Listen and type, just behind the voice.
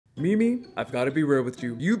Mimi, I've got to be real with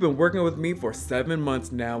you. You've been working with me for 7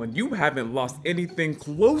 months now and you haven't lost anything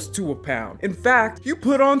close to a pound. In fact, you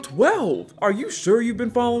put on 12. Are you sure you've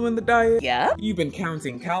been following the diet? Yeah. You've been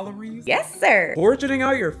counting calories? Yes, sir. Portioning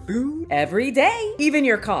out your food? Every day. Even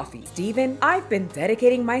your coffee. Steven, I've been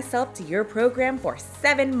dedicating myself to your program for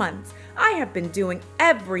 7 months. I have been doing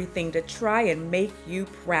everything to try and make you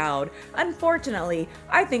proud. Unfortunately,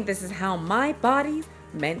 I think this is how my body's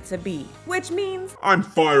meant to be, which means I'm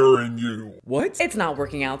firing you. What? it's not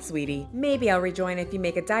working out, sweetie. Maybe I'll rejoin if you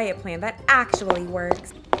make a diet plan that actually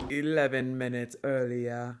works. 11 minutes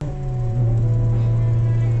earlier.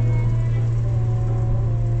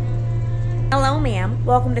 Hello, ma'am.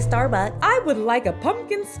 Welcome to Starbucks. I would like a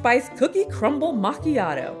pumpkin spice cookie crumble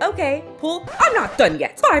macchiato. Okay, pull. I'm not done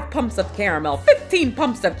yet. 5 pumps of caramel, 15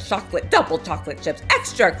 pumps of chocolate, double chocolate chips,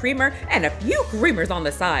 extra creamer, and a few creamers on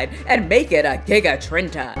the side, and make it a Giga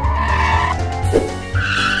Trenta.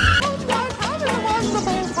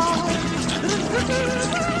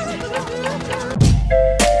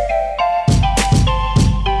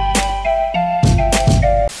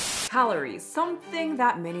 Calories, something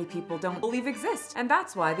that many people don't believe exists. And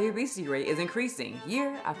that's why the obesity rate is increasing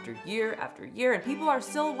year after year after year, and people are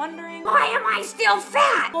still wondering, why am I still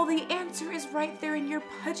fat? Well, the answer is right there in your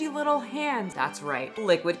pudgy little hands. That's right,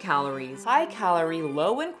 liquid calories. High calorie,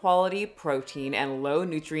 low in quality protein and low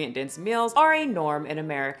nutrient dense meals are a norm in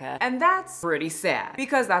America. And that's pretty sad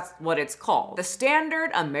because that's what it's called. The standard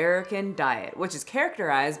American diet, which is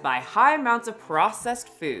characterized by high amounts of processed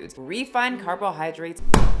foods, refined carbohydrates,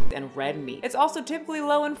 and red meat. It's also typically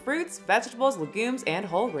low in fruits, vegetables, legumes, and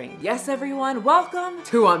whole grains. Yes, everyone, welcome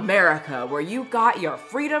to America, where you got your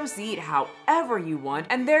freedom to eat however you want,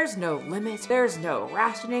 and there's no limit, there's no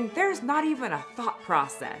rationing, there's not even a thought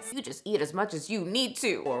process. You just eat as much as you need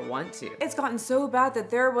to or want to. It's gotten so bad that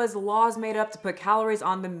there was laws made up to put calories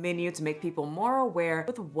on the menu to make people more aware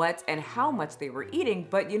with what and how much they were eating,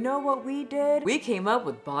 but you know what we did? We came up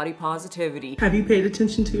with body positivity. Have you paid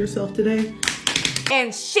attention to yourself today?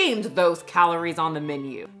 And shamed those calories on the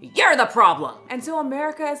menu. You're the problem. And so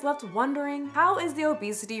America is left wondering, how is the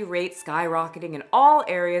obesity rate skyrocketing in all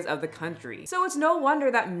areas of the country? So it's no wonder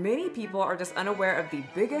that many people are just unaware of the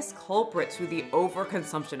biggest culprit to the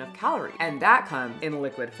overconsumption of calories, and that comes in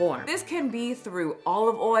liquid form. This can be through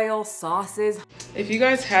olive oil, sauces. If you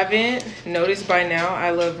guys haven't noticed by now,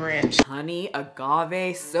 I love ranch. Honey,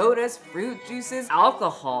 agave, sodas, fruit juices,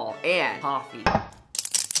 alcohol, and coffee.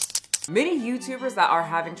 Many YouTubers that are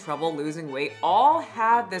having trouble losing weight all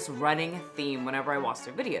have this running theme whenever I watch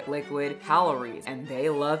their video: liquid calories, and they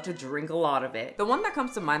love to drink a lot of it. The one that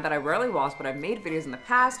comes to mind that I rarely watch but I've made videos in the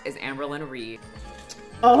past is Amberlynn Reid.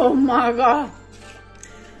 Oh my God.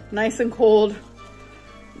 Nice and cold.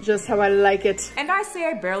 Just how I like it. And I say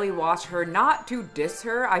I barely watch her not to diss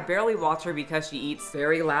her. I barely watch her because she eats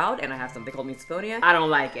very loud and I have something called misophonia. I don't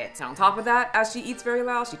like it. And on top of that, as she eats very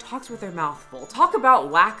loud, she talks with her mouth full. Talk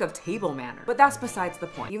about lack of table manners. But that's besides the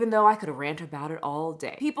point, even though I could rant about it all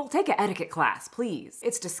day. People, take an etiquette class, please.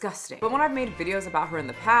 It's disgusting. But when I've made videos about her in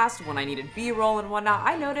the past, when I needed B-roll and whatnot,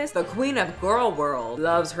 I noticed the queen of girl world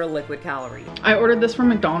loves her liquid calorie. I ordered this from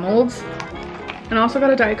McDonald's and I also got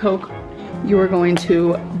a Diet Coke. You are going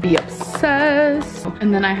to be obsessed.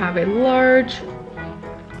 And then I have a large.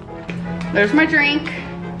 There's my drink.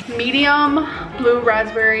 Medium blue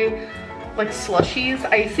raspberry, like slushies,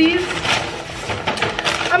 ices.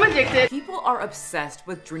 I'm addicted. People are obsessed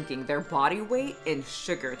with drinking their body weight in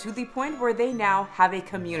sugar to the point where they now have a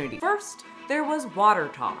community. First, there was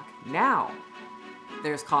watertok. Now,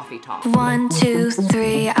 there's coffee talk. 1, 2,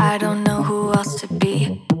 3, I don't know who else to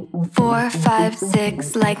be. 4, 5,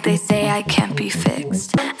 6, like they say I can't be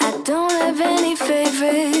fixed. I don't have any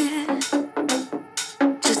favorite,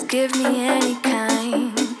 just give me any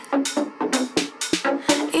kind.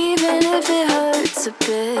 Even if it hurts a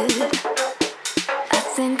bit, I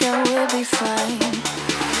think I will be fine.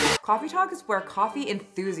 Coffee talk is where coffee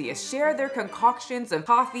enthusiasts share their concoctions of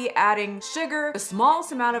coffee, adding sugar, the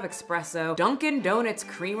smallest amount of espresso, Dunkin' Donuts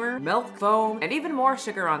creamer, milk foam, and even more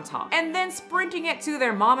sugar on top. And then sprinting it to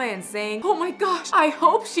their mama and saying, oh my gosh, I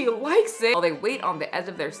hope she likes it, while they wait on the edge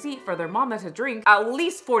of their seat for their mama to drink at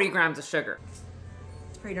least 40 grams of sugar.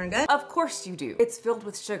 Pretty darn good. Of course you do. It's filled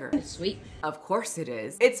with sugar. It's sweet. Of course it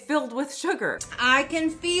is. It's filled with sugar. I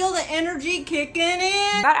can feel the energy kicking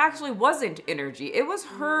in. That actually wasn't energy. It was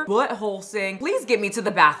her butthole saying, please get me to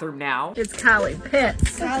the bathroom now. It's Callie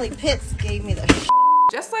Pitts. Sally Pitts gave me the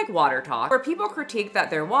Just like watertok, where people critique that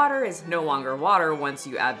their water is no longer water once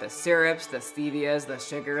you add the syrups, the stevias, the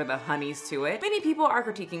sugar, the honeys to it, many people are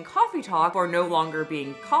critiquing coffee talk for no longer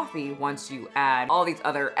being coffee once you add all these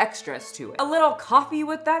other extras to it. A little coffee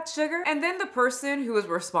with that sugar, and then the person who is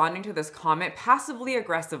responding to this comment passively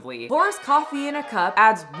aggressively pours coffee in a cup,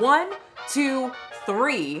 adds 1, 2,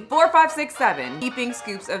 3, 4, 5, 6, 7 heaping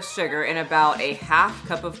scoops of sugar in about a half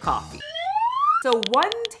cup of coffee. So 1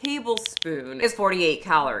 tablespoon is 48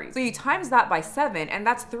 calories. So you times that by 7 and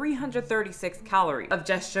that's 336 calories of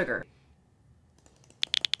just sugar.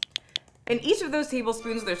 In each of those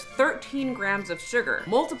tablespoons, there's 13 grams of sugar.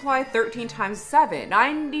 Multiply 13 times 7,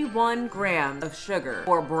 91 grams of sugar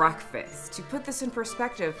for breakfast. To put this in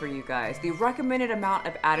perspective for you guys, the recommended amount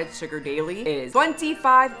of added sugar daily is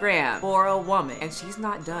 25 grams for a woman, and she's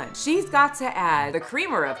not done. She's got to add the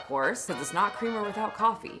creamer, of course, because it's not creamer without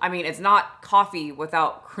coffee. I mean, it's not coffee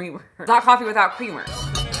without creamer. It's not coffee without creamer.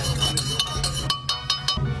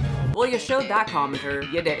 Well, you showed that commenter,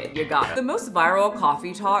 you did it, you got it. The most viral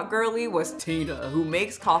coffee talk girly was Tina, who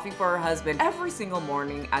makes coffee for her husband every single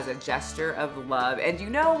morning as a gesture of love. And you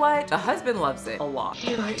know what? The husband loves it a lot.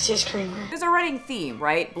 He likes his creamer. There's a running theme,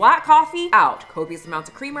 right? Black coffee, out. Copious amounts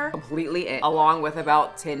of creamer, completely in, along with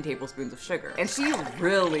about 10 tablespoons of sugar. And she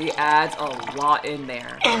really adds a lot in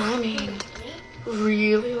there. And I mean,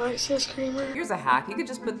 really likes his creamer. Here's a hack. You could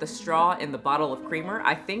just put the straw in the bottle of creamer.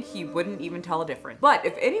 I think he wouldn't even tell a difference. But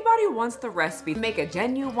if anybody wants the recipe to make a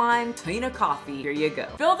genuine Tina coffee, here you go.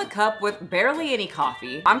 Fill the cup with barely any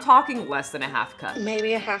coffee. I'm talking less than a half cup.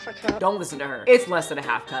 Maybe a half a cup. Don't listen to her. It's less than a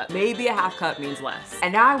half cup. Maybe a half cup means less.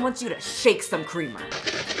 And now I want you to shake some creamer.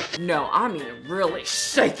 No, I mean really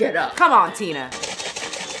shake it up. Come on, Tina.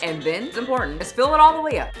 And then, it's important, is fill it all the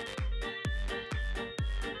way up.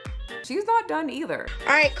 She's not done either.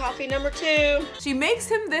 All right, coffee number 2. She makes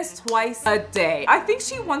him this twice a day. I think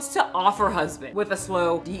she wants to off her husband with a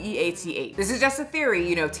slow D-E-A-T-H. This is just a theory.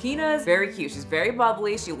 You know, Tina's very cute. She's very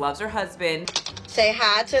bubbly. She loves her husband. Say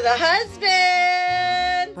hi to the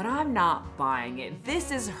husband. But I'm not buying it.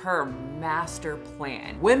 This is her master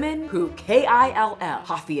plan. Women who K-I-L-L,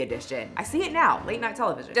 coffee edition. I see it now, late night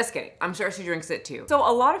television. Just kidding, I'm sure she drinks it too. So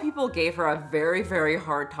a lot of people gave her a very, very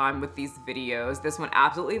hard time with these videos. This went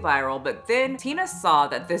absolutely viral, but then Tina saw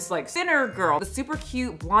that this like thinner girl, the super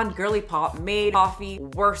cute blonde girly pop, made coffee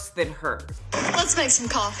worse than hers. Let's make some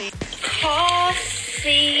coffee.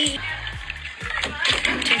 Coffee.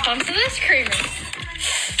 2 pumps of this creamer.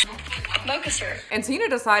 Mocha syrup. And Tina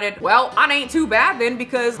decided, well, I ain't too bad then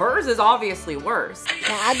because hers is obviously worse.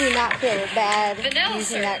 Now, I do not feel bad Vanilla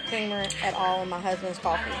using syrup. that creamer at all in my husband's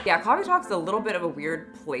coffee. Yeah, coffee talk's a little bit of a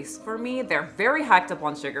weird place for me. They're very hyped up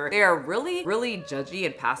on sugar. They are really, really judgy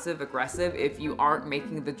and passive aggressive if you aren't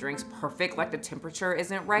making the drinks perfect, like the temperature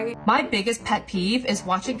isn't right. My biggest pet peeve is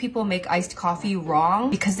watching people make iced coffee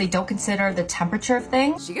wrong because they don't consider the temperature of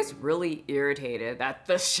things. She gets really irritated that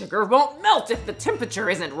the sugar won't melt if the temperature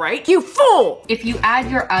isn't right. You fool! If you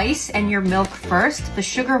add your ice and your milk first, the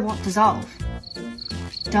sugar won't dissolve.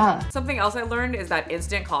 Duh. Something else I learned is that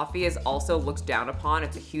instant coffee is also looked down upon.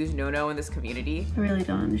 It's a huge no-no in this community. I really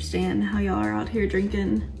don't understand how y'all are out here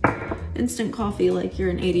drinking instant coffee like you're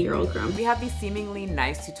an 80-year-old grandma. We have these seemingly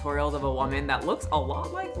nice tutorials of a woman that looks a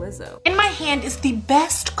lot like Lizzo. In my hand is the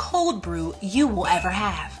best cold brew you will ever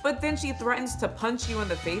have. But then she threatens to punch you in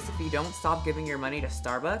the face if you don't stop giving your money to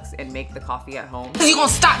Starbucks and make the coffee at home. Cause you gonna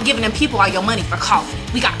stop giving them people all your money for coffee.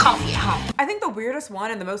 We got coffee at home. I think the weirdest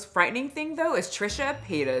one and the most frightening thing though is Trisha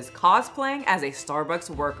Paytas cosplaying as a Starbucks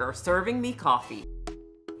worker serving me coffee.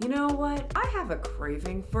 You know what? I have a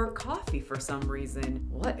craving for coffee for some reason.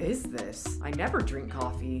 What is this? I never drink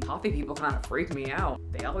coffee. Coffee people kind of freak me out.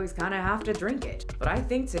 They always kind of have to drink it. But I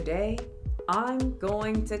think today, I'm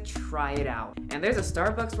going to try it out. And there's a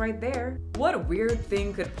Starbucks right there. What weird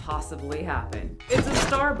thing could possibly happen? It's a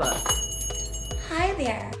Starbucks. Hi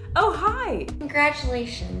there. Oh, hi.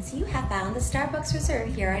 Congratulations, you have found the Starbucks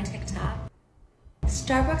Reserve here on TikTok.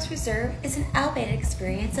 Starbucks Reserve is an elevated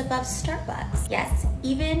experience above Starbucks. Yes,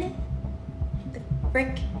 even the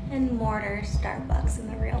brick and mortar Starbucks in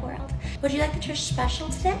the real world. Would you like the Trish special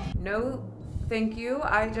today? No, thank you.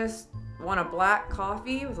 I just want a black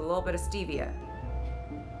coffee with a little bit of stevia.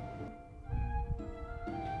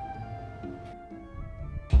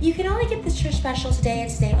 You can only get the Trish special today and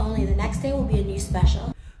today only. The next day will be a new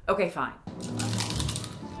special. Okay, fine. You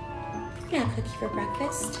can have a cookie for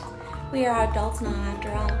breakfast. We are adults now,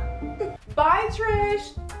 after all. Bye,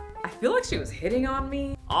 Trish. I feel like she was hitting on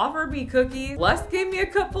me. Offered me cookies, plus gave me a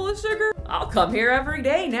cup full of sugar. I'll come here every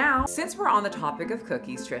day now. Since we're on the topic of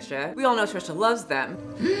cookies, Trisha, we all know Trisha loves them.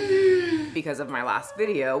 Because of my last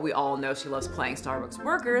video, we all know she loves playing Starbucks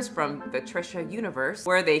workers from the Trisha universe,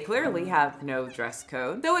 where they clearly have no dress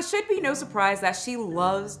code. So it should be no surprise that she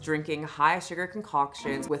loves drinking high sugar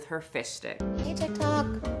concoctions with her fish stick. Hey TikTok,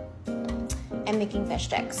 I'm making fish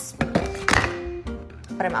sticks,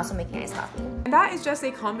 but I'm also making iced coffee. And that is just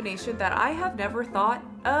a combination that I have never thought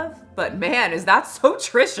of, but man, is that so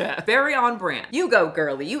Trisha. Very on brand. You go,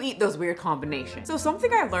 girly, you eat those weird combinations. So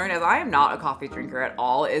something I learned, as I am not a coffee drinker at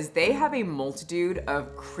all, is they have a multitude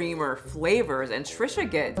of creamer flavors, and Trisha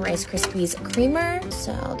gets Rice Krispies creamer,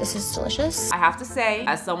 so this is delicious. I have to say,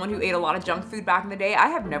 as someone who ate a lot of junk food back in the day, I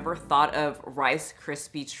have never thought of Rice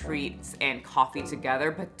Krispie treats and coffee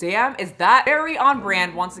together, but damn, is that very on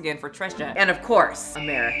brand once again for Trisha. And of course,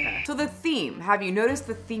 America. So the theme, have you noticed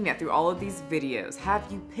the theme yet through all of these videos? Have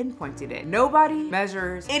you pinpointed it? Nobody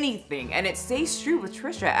measures anything, and it stays true with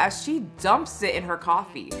Trisha as she dumps it in her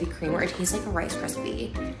coffee. The creamer, it tastes like a Rice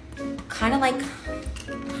Krispie. Kind of like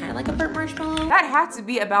a burnt marshmallow. That had to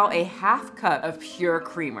be about a half cup of pure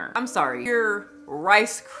creamer. I'm sorry, pure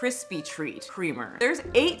Rice Krispie treat creamer. There's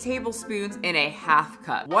 8 tablespoons in a half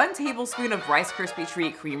cup. 1 tablespoon of Rice Krispie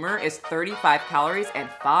treat creamer is 35 calories and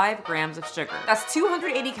 5 grams of sugar. That's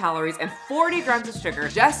 280 calories and 40 grams of sugar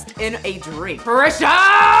just in a drink. Trisha!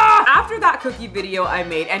 After that cookie video I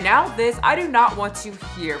made, and now this, I do not want to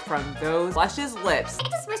hear from those luscious lips. I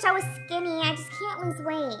just wish I was skinny. I just can't lose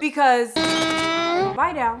weight. Because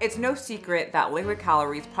by now, it's no secret that liquid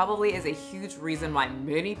calories probably is a huge reason why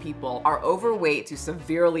many people are overweight to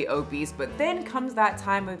severely obese, but then comes that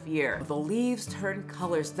time of year. The leaves turn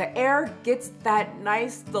colors, the air gets that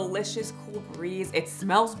nice, delicious, cool breeze. It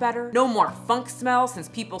smells better. No more funk smell since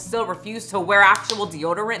people still refuse to wear actual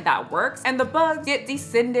deodorant that works, and the bugs get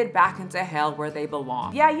descended back into hell where they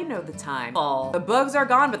belong. Yeah, you know the time. Fall. The bugs are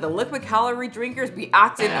gone, but the liquid calorie drinkers be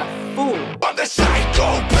acting a fool. I'm the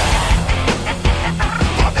psychopath!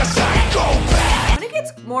 When it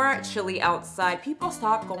gets more chilly outside, people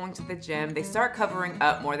stop going to the gym, they start covering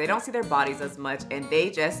up more, they don't see their bodies as much, and they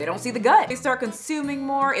don't see the gut. They start consuming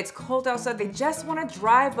more, it's cold outside, they just want to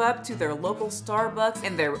drive up to their local Starbucks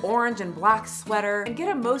in their orange and black sweater and get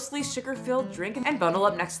a mostly sugar-filled drink and bundle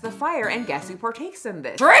up next to the fire, and guess who partakes in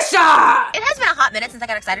this? Trisha! It has been a hot minute since I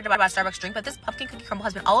got excited about Starbucks drink, but this pumpkin cookie crumble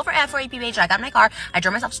has been all over F4AP page. I got in my car, I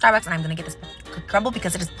drove myself to Starbucks, and I'm gonna get this cookie crumble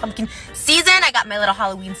because it is pumpkin season. I got my little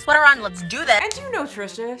Halloween sweater on, let's do this. And you know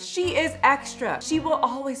Trisha, she is extra. She will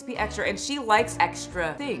always be extra, and she likes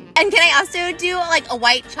extra things. And can I also do like a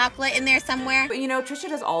white chocolate in there somewhere? But you know, Trisha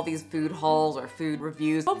does all these food hauls or food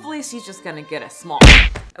reviews. Hopefully she's just gonna get a small.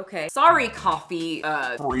 Okay. Sorry, coffee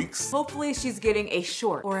freaks. Hopefully she's getting a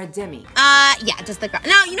short or a demi. Yeah, just the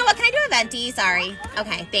no, you know what? Can I do a venti? Sorry.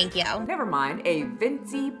 Okay, thank you. Never mind. A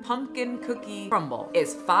venti pumpkin cookie crumble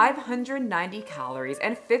is 590 calories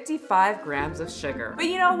and 55 grams of sugar. But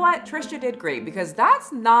you know what? Trisha did great because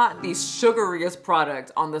that's not the sugariest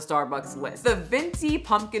product on the Starbucks list. The venti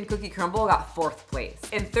pumpkin cookie crumble got 4th place.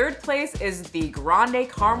 In 3rd place is the grande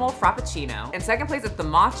caramel frappuccino. In 2nd place is the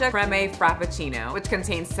matcha creme frappuccino, which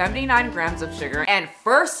contains 79 grams of sugar. And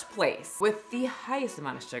 1st place, with the highest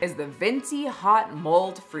amount of sugar, is the venti hot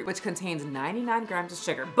mulled fruit, which contains 99 grams of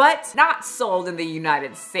sugar, but not sold in the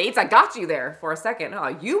United States. I got you there for a second.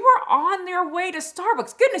 Oh, you were on their way to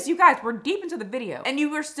Starbucks. Goodness, you guys, we're deep into the video. And you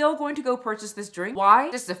were still going to go purchase this drink. Why?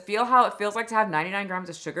 Just to feel how it feels like to have 99 grams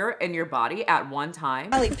of sugar in your body at one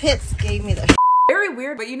time. Charlie Pitts gave me the Very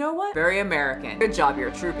weird, but you know what? Very American. Good job, you're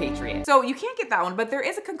a true patriot. So you can't get that one, but there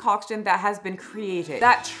is a concoction that has been created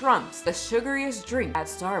that trumps the sugariest drink at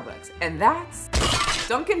Starbucks, and that's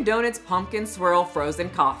Dunkin' Donuts pumpkin swirl frozen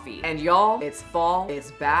coffee. And y'all, it's fall,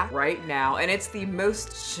 it's back right now, and it's the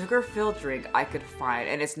most sugar-filled drink I could find,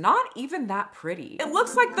 and it's not even that pretty. It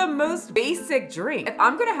looks like the most basic drink. If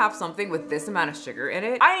I'm gonna have something with this amount of sugar in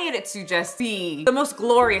it, I need it to just be the most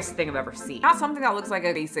glorious thing I've ever seen. Not something that looks like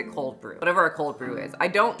a basic cold brew, whatever a cold brew is. I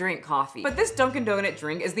don't drink coffee, but this Dunkin' Donut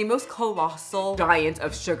drink is the most colossal giant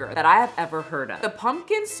of sugar that I have ever heard of. The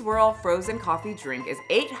pumpkin swirl frozen coffee drink is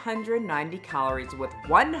 890 calories with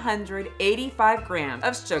 185 grams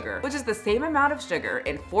of sugar, which is the same amount of sugar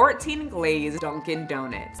in 14 glazed Dunkin'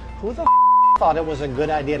 Donuts. Who the thought it was a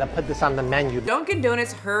good idea to put this on the menu? Dunkin'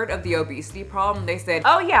 Donuts heard of the obesity problem. They said,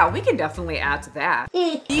 oh yeah, we can definitely add to that.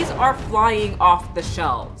 These are flying off the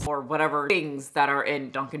shelves, or whatever things that are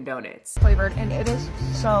in Dunkin' Donuts. Flavored, and it is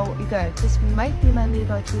so good. This might be my new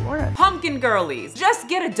go-to order. Pumpkin girlies, just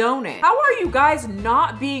get a donut. How are you guys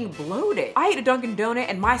not being bloated? I eat a Dunkin' Donut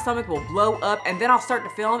and my stomach will blow up, and then I'll start to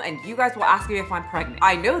film and you guys will ask me if I'm pregnant.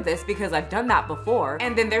 I know this because I've done that before,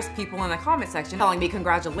 and then there's people in the comment section telling me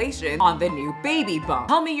congratulations on the new you, baby bump.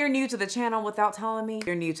 Tell me you're new to the channel without telling me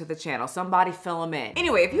you're new to the channel. Somebody fill them in.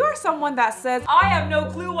 Anyway, if you are someone that says, I have no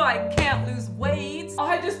clue why I can't lose weight,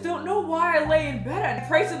 I just don't know why I lay in bed and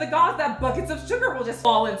pray to the gods that buckets of sugar will just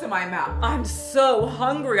fall into my mouth. I'm so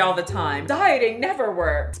hungry all the time. Dieting never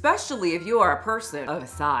works. Especially if you are a person of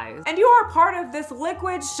size and you are part of this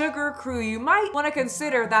liquid sugar crew, you might want to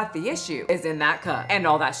consider that the issue is in that cup and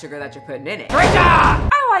all that sugar that you're putting in it. Trisha!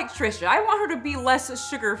 I like Trisha. I want her to be less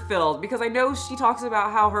sugar filled because I know she talks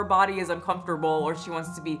about how her body is uncomfortable or she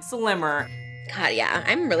wants to be slimmer. God, yeah,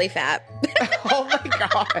 I'm really fat. Oh my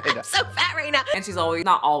God. I'm so fat right now. And she's always,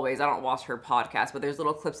 not always, I don't watch her podcast, but there's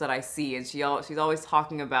little clips that I see and she's always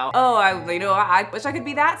talking about, oh, I wish I could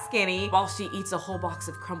be that skinny while she eats a whole box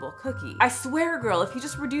of Crumbl cookies. I swear, girl, if you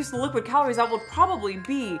just reduce the liquid calories, that would probably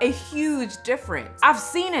be a huge difference. I've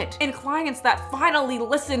seen it in clients that finally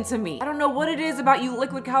listen to me. I don't know what it is about you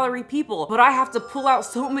liquid calorie people, but I have to pull out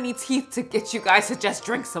so many teeth to get you guys to just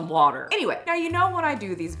drink some water. Anyway, now you know when I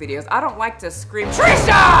do these videos, I don't like to scream,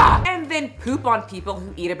 Trisha! And then poop on people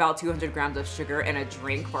who eat about 200 grams of sugar and a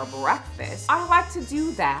drink for breakfast. I like to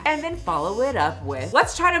do that and then follow it up with,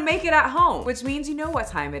 let's try to make it at home, which means you know what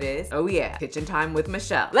time it is. Oh yeah, kitchen time with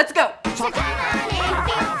Michelle. Let's go.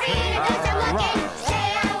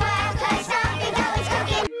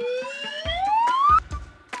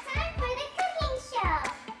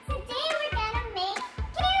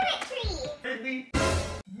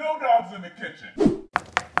 No dogs in the kitchen.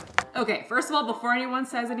 Okay, first of all, before anyone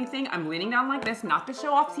says anything, I'm leaning down like this, not to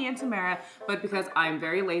show off Tia and Tamara, but because I'm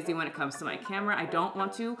very lazy when it comes to my camera. I don't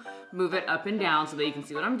want to move it up and down so that you can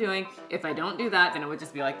see what I'm doing. If I don't do that, then it would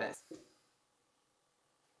just be like this.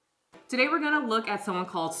 Today we're gonna look at someone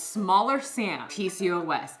called Smaller Sam,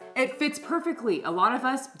 PCOS. It fits perfectly. A lot of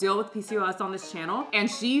us deal with PCOS on this channel, and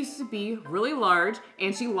she used to be really large,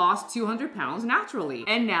 and she lost 200 pounds naturally.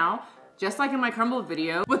 And now, just like in my Crumbl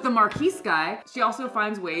video with the Marquise guy, she also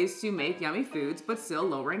finds ways to make yummy foods but still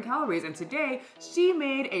lowering calories. And today, she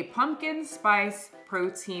made a pumpkin spice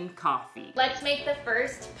protein coffee. Let's make the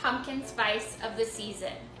first pumpkin spice of the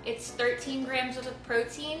season. It's 13 grams of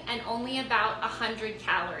protein and only about 100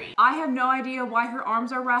 calories. I have no idea why her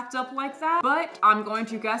arms are wrapped up like that, but I'm going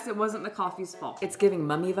to guess it wasn't the coffee's fault. It's giving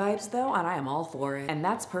mummy vibes though, and I am all for it. And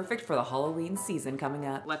that's perfect for the Halloween season coming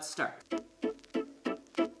up. Let's start.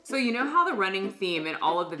 So you know how the running theme in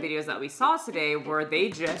all of the videos that we saw today were they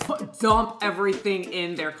just dump everything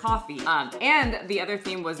in their coffee. And the other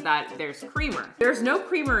theme was that there's creamer. There's no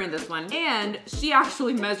creamer in this one, and she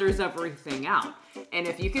actually measures everything out. And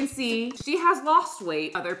if you can see, she has lost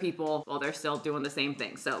weight. Other people, well, they're still doing the same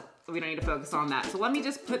thing. So we don't need to focus on that. So let me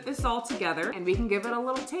just put this all together and we can give it a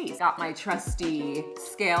little taste. Got my trusty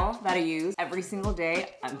scale that I use every single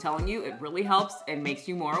day. I'm telling you, it really helps and makes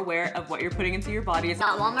you more aware of what you're putting into your body.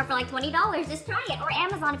 Got Walmart for like $20, just try it. Or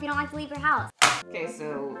Amazon if you don't like to leave your house. Okay,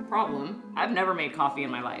 so problem, I've never made coffee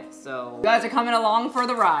in my life. So you guys are coming along for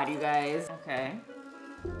the ride, you guys. Okay.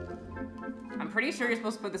 I'm pretty sure you're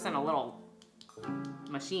supposed to put this in a little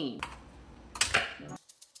machine.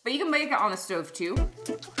 But you can make it on the stove too.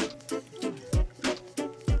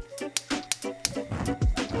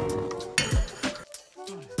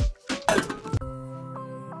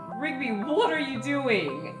 Rigby, what are you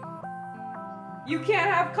doing? You can't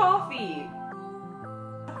have coffee.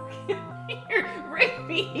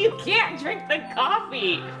 Rigby, you can't drink the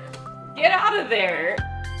coffee. Get out of there.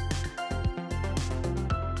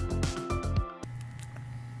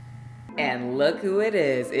 And look who it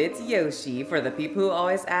is, it's Yoshi. For the people who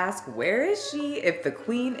always ask, where is she? If the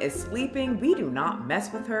queen is sleeping, we do not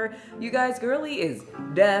mess with her. You guys, girly is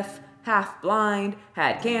deaf, half blind,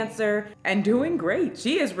 had cancer, and doing great.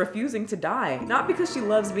 She is refusing to die. Not because she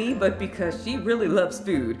loves me, but because she really loves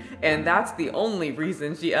food. And that's the only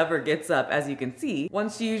reason she ever gets up, as you can see.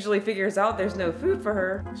 Once she usually figures out there's no food for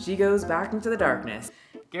her, she goes back into the darkness.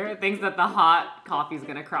 Garrett thinks that the hot coffee is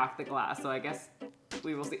gonna crack the glass, so I guess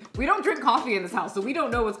we will see. We don't drink coffee in this house, so we don't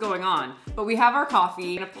know what's going on. But we have our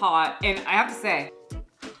coffee in a pot, and I have to say,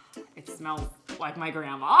 it smells like my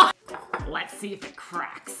grandma. Let's see if it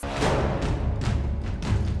cracks.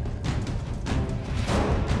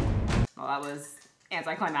 Well, that was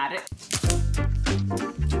anticlimactic.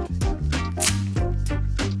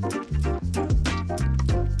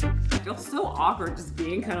 I feel so awkward just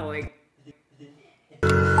being kind of like,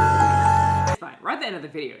 fine. We're at the end of the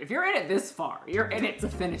video. If you're in it this far, you're in it to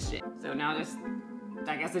finish it. So now just,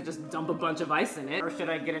 I guess I just dump a bunch of ice in it. Or should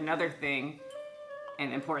I get another thing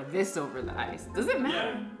and then pour this over the ice? Does it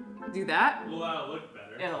matter? Yeah. Do that? Well, that'll look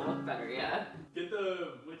better. It'll look better, yeah. Get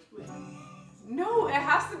the, which please? No, it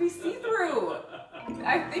has to be see-through.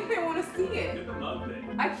 I think they want to see it. Get the mug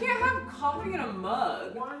thing. I can't have coffee in a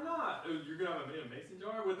mug. Why not? You're gonna have a mason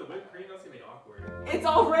jar with the whipped cream? That's gonna be awkward. It's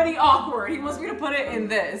already awkward. He wants me to put it in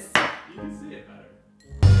this. You can see it better.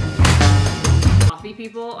 Coffee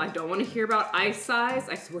people, I don't want to hear about ice size.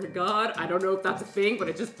 I swear to God, I don't know if that's a thing, but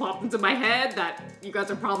it just popped into my head that you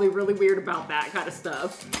guys are probably really weird about that kind of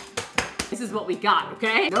stuff. This is what we got,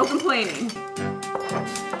 okay? No complaining.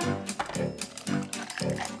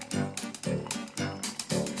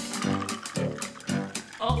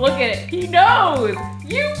 Oh, look at it. He knows!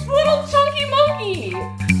 You little chunky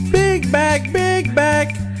monkey! Big back, big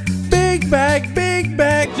back, big back, big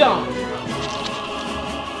back. Jump!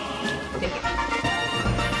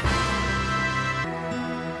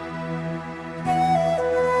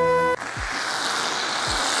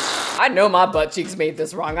 I know my butt cheeks made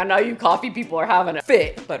this wrong. I know you coffee people are having a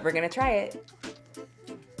fit, but we're gonna try it.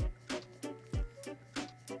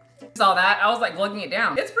 Saw that, I was like lugging it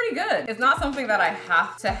down. It's pretty good. It's not something that I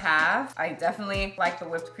have to have. I definitely like the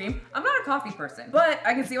whipped cream. I'm not a coffee person, but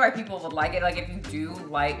I can see why people would like it. Like if you do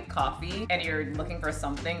like coffee and you're looking for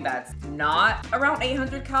something that's not around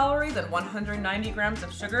 800 calories and 190 grams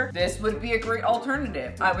of sugar, this would be a great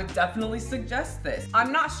alternative. I would definitely suggest this.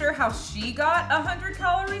 I'm not sure how she got 100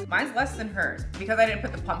 calories. Mine's less than hers because I didn't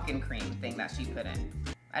put the pumpkin cream thing that she put in.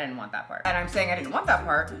 I didn't want that part. And I'm saying I didn't want that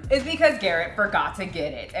part is because Garrett forgot to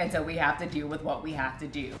get it. And so we have to deal with what we have to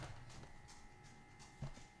do.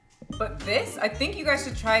 But this, I think you guys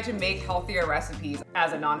should try to make healthier recipes.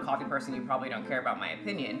 As a non-coffee person, you probably don't care about my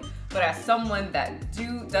opinion. But as someone that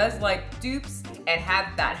does like dupes and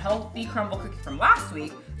had that healthy Crumbl cookie from last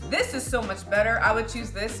week, this is so much better. I would choose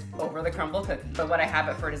this over the Crumbl cookie. But would I have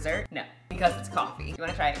it for dessert? No, because it's coffee. You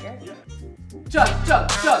wanna try it, Garrett? Yeah. Chug, chug,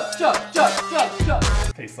 chug, chug, chug, chug, chug.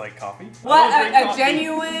 Tastes like coffee? What a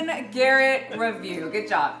genuine Garrett review. Good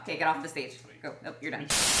job. Okay, get off the stage. Go. Nope, you're done.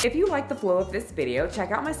 If you like the flow of this video,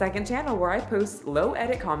 check out my second channel where I post low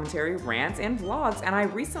edit commentary, rants, and vlogs, and I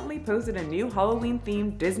recently posted a new Halloween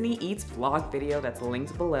themed Disney Eats vlog video that's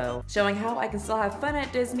linked below, showing how I can still have fun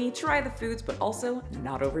at Disney, try the foods, but also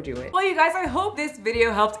not overdo it. Well, you guys, I hope this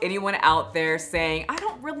video helped anyone out there saying, I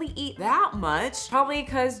don't really eat that much. Probably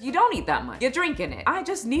because you don't eat that much. You're drinking it. I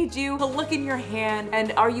just need you to look in your hand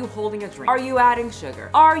and are you holding a drink? Are you adding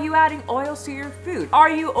sugar? Are you adding oils to your food?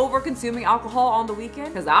 Are you over consuming alcohol on the weekend?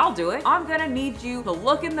 Because I'll do it. I'm gonna need you to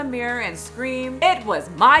look in the mirror and scream, it was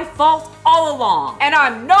my fault all along. And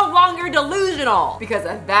I'm no longer delusional because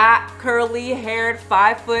of that curly haired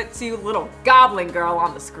 5'2" little goblin girl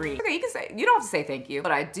on the screen. Okay, you can say, you don't have to say thank you,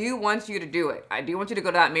 but I do want you to do it. I do want you to go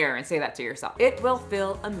to that mirror and say that to yourself. It will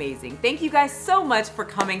feel amazing. Thank you guys so much for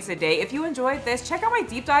coming today. If you enjoyed this, check out my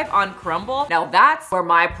deep dive on Crumbl. Now that's where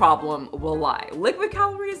my problem will lie. Liquid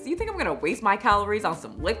calories? You think I'm gonna waste my calories on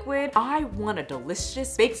some liquid? I want a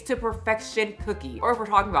delicious baked to perfection cookie. Or if we're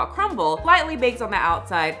talking about Crumbl, lightly baked on the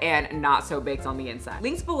outside and not so baked on the inside.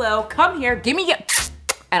 Links below, come here, give me it,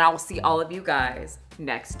 and I will see all of you guys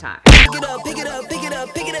next time. Pick it up, pick it up, pick it up,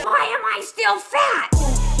 pick it up. Why am I still fat?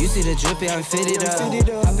 You see the drippy, I'm fitted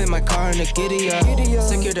up. Hop in my car and the giddy up.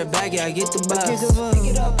 Secure the bag, yeah, I get the bus. Pick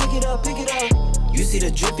it up, pick it up, pick it up. You see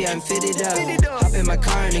the drippy, I'm fitted up. Hop in my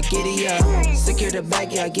car and the giddy up. Secure the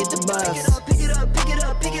bag, yeah, I get the bus. Pick it up, pick it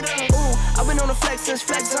up, pick it up, pick it up. I've been on the flex since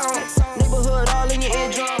flex on. Neighborhood